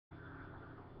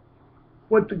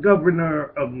What the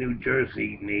governor of New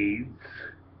Jersey needs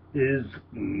is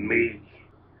me,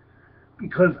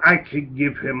 because I could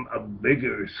give him a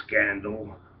bigger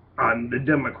scandal on the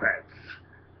Democrats.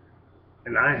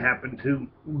 And I happen to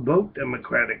vote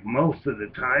Democratic most of the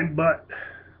time, but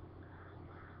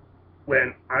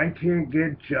when I can't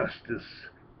get justice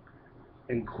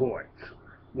in courts,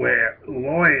 where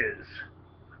lawyers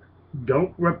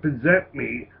don't represent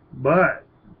me, but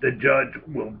the judge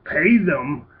will pay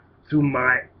them through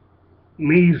my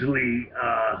measly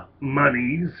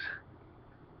monies,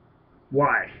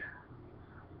 why?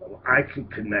 Well, I can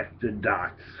connect the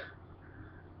dots,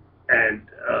 and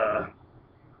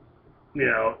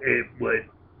it would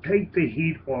take the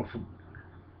heat off of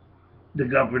the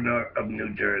governor of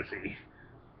New Jersey.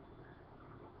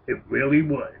 It really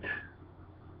would.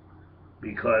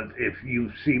 Because if you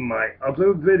see my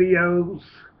other videos,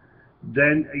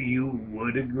 then you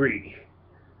would agree.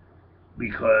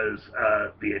 Because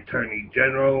the Attorney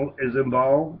General is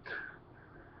involved,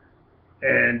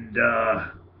 and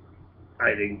I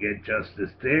didn't get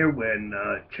justice there when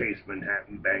Chase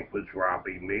Manhattan Bank was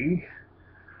robbing me.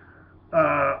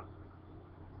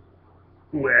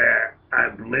 Where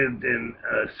I've lived in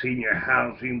senior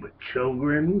housing with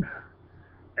children,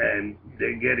 and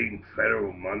they're getting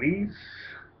federal monies.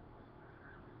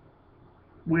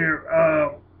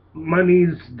 Where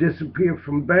monies disappear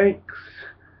from banks,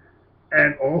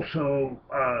 and also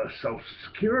Social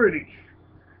Security.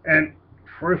 And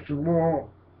first of all,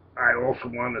 I also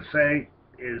want to say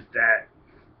is that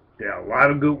there are a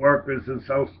lot of good workers in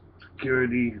Social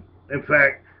Security. In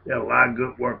fact, there are a lot of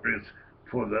good workers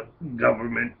for the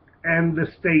government and the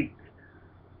state.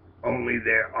 Only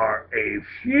there are a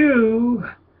few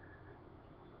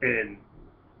in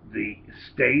the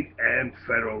state and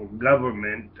federal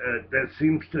government that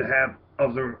seems to have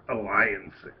other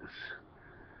alliances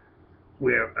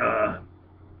where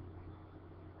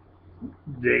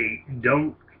they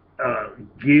don't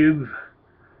give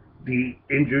the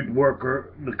injured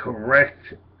worker the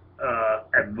correct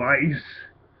advice,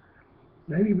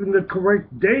 not even the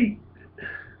correct date.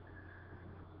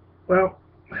 Well,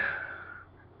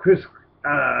 Chris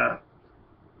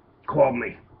called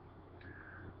me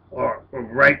or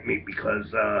write me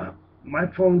because my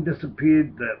phone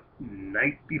disappeared the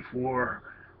night before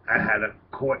I had a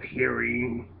court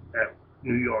hearing at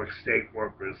New York State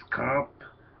Workers'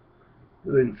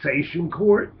 Compensation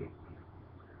Court,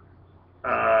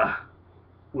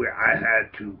 where I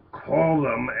had to call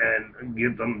them and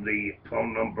give them the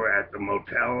phone number at the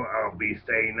motel I'll be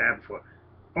staying at for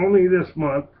only this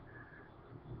month,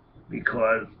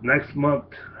 because next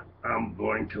month I'm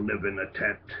going to live in a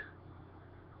tent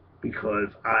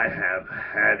because I have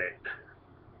had it.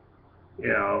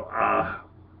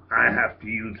 I have to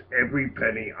use every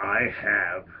penny I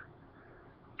have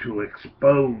to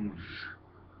expose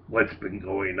what's been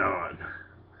going on,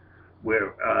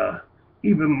 where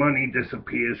even money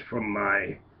disappears from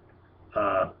my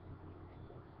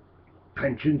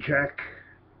pension check,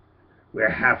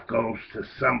 where half goes to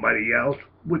somebody else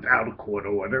without a court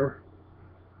order,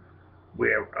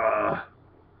 where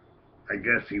I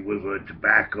guess he was a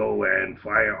tobacco and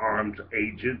firearms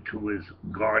agent who is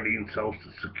guarding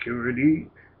Social Security,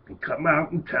 and come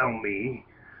out and tell me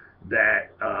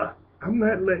that I'm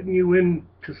not letting you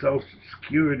into Social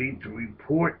Security to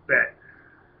report that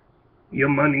your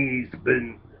money's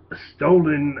been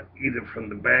stolen either from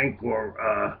the bank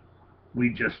or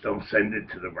we just don't send it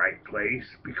to the right place,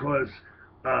 because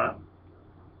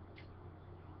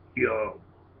your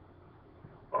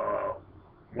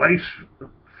wife's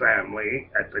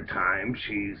family at the time,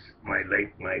 she's my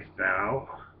late wife now,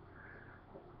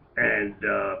 and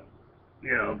to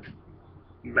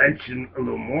mention a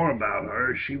little more about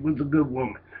her, she was a good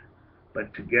woman.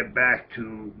 But to get back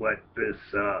to what this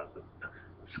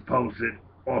supposed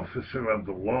officer of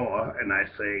the law, and I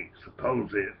say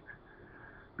supposed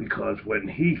because when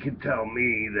he could tell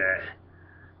me that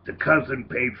the cousin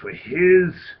paid for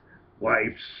his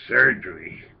wife's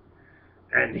surgery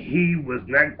and he was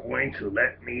not going to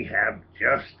let me have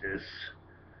justice,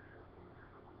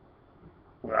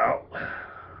 well,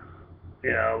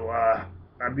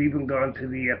 I've even gone to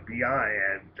the FBI,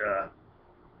 and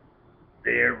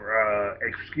their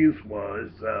excuse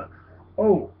was,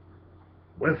 oh,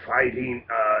 we're fighting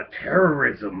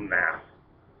terrorism now.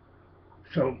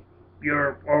 So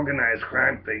your organized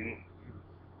crime thing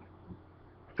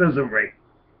doesn't rate,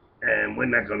 and we're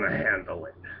not going to handle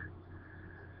it.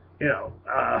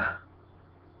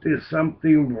 There's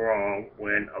something wrong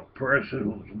when a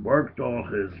person who's worked all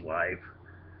his life,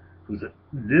 who's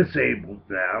disabled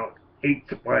now, 8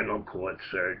 spinal cord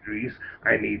surgeries,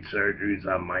 I need surgeries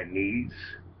on my knees,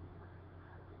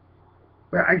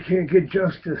 but I can't get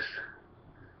justice.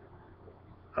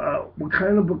 What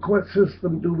kind of a court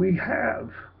system do we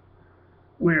have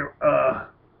where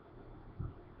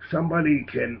somebody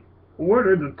can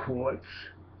order the courts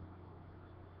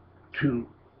to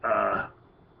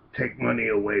take money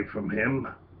away from him,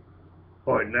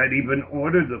 or not even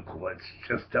order the courts,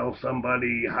 just tell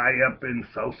somebody high up in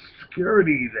Social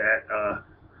Security that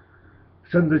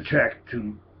send a check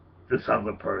to this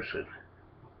other person,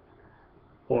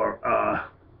 or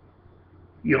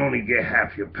you only get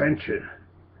half your pension,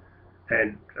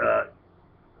 and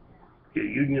your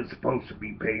union's supposed to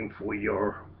be paying for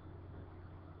your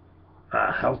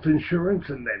health insurance,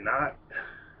 and they're not.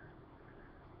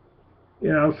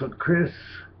 So Chris,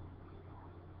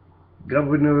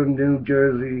 Governor of New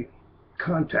Jersey,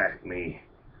 contact me.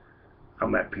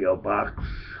 I'm at P.O. Box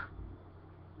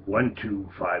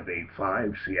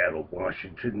 12585, Seattle,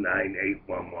 Washington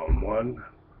 98111.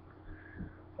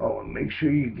 Oh, and make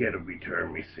sure you get a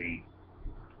return receipt,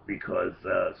 because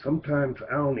sometimes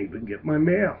I don't even get my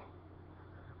mail.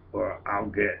 Or I'll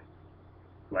get,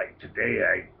 like today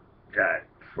I got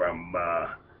from the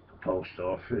post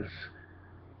office,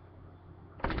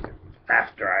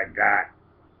 after I got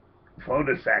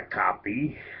photostat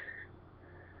copy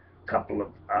a couple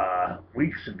of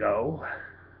weeks ago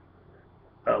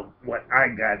of what I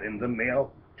got in the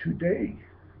mail today.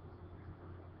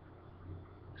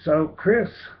 So Chris,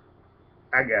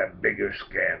 I got a bigger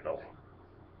scandal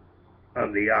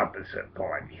on the opposite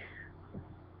party.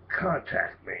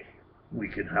 Contact me. We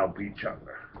can help each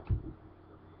other.